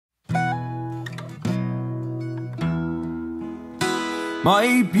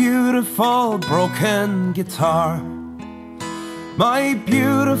My beautiful broken guitar, my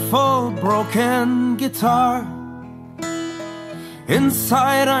beautiful broken guitar.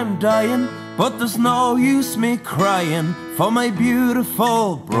 Inside I'm dying, but there's no use me crying for my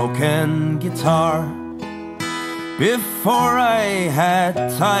beautiful broken guitar. Before I had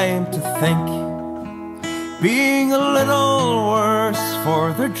time to think, being a little worse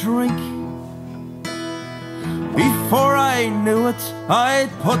for the drink. Before I knew it, I'd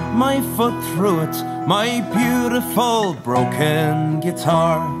put my foot through it, my beautiful broken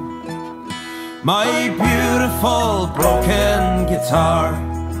guitar. My beautiful broken guitar,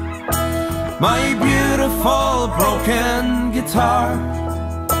 my beautiful broken guitar.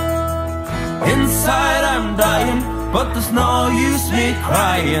 Inside I'm dying, but there's no use me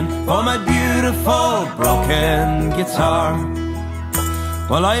crying for my beautiful broken guitar.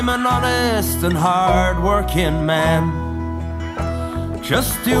 Well, I'm an honest and hard-working man,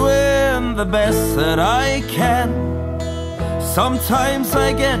 just doing the best that I can. Sometimes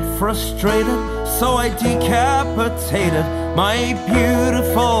I get frustrated, so I decapitated my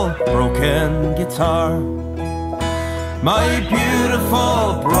beautiful broken guitar. My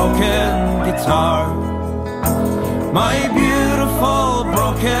beautiful broken guitar, my beautiful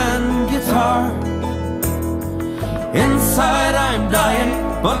broken guitar. Inside I'm dying,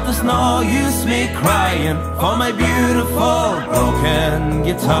 but there's no use me crying for my beautiful broken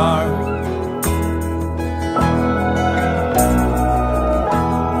guitar.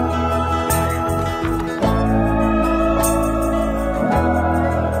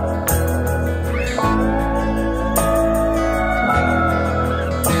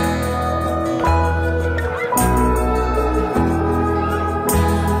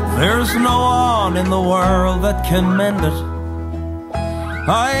 There's no one in the world that can mend it.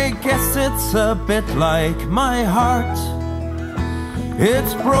 I guess it's a bit like my heart.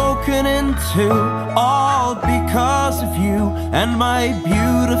 It's broken in two, all because of you and my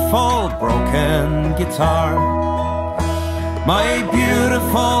beautiful broken guitar. My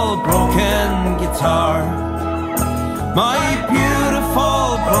beautiful broken guitar, my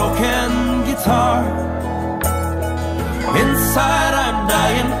beautiful broken guitar. Inside I'm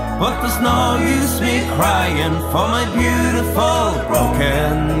dying, but there's no use me crying for my beautiful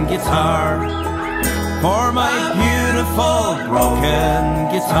broken guitar. For my beautiful broken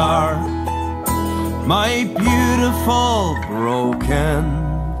guitar, my beautiful broken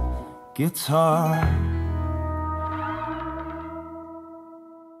guitar.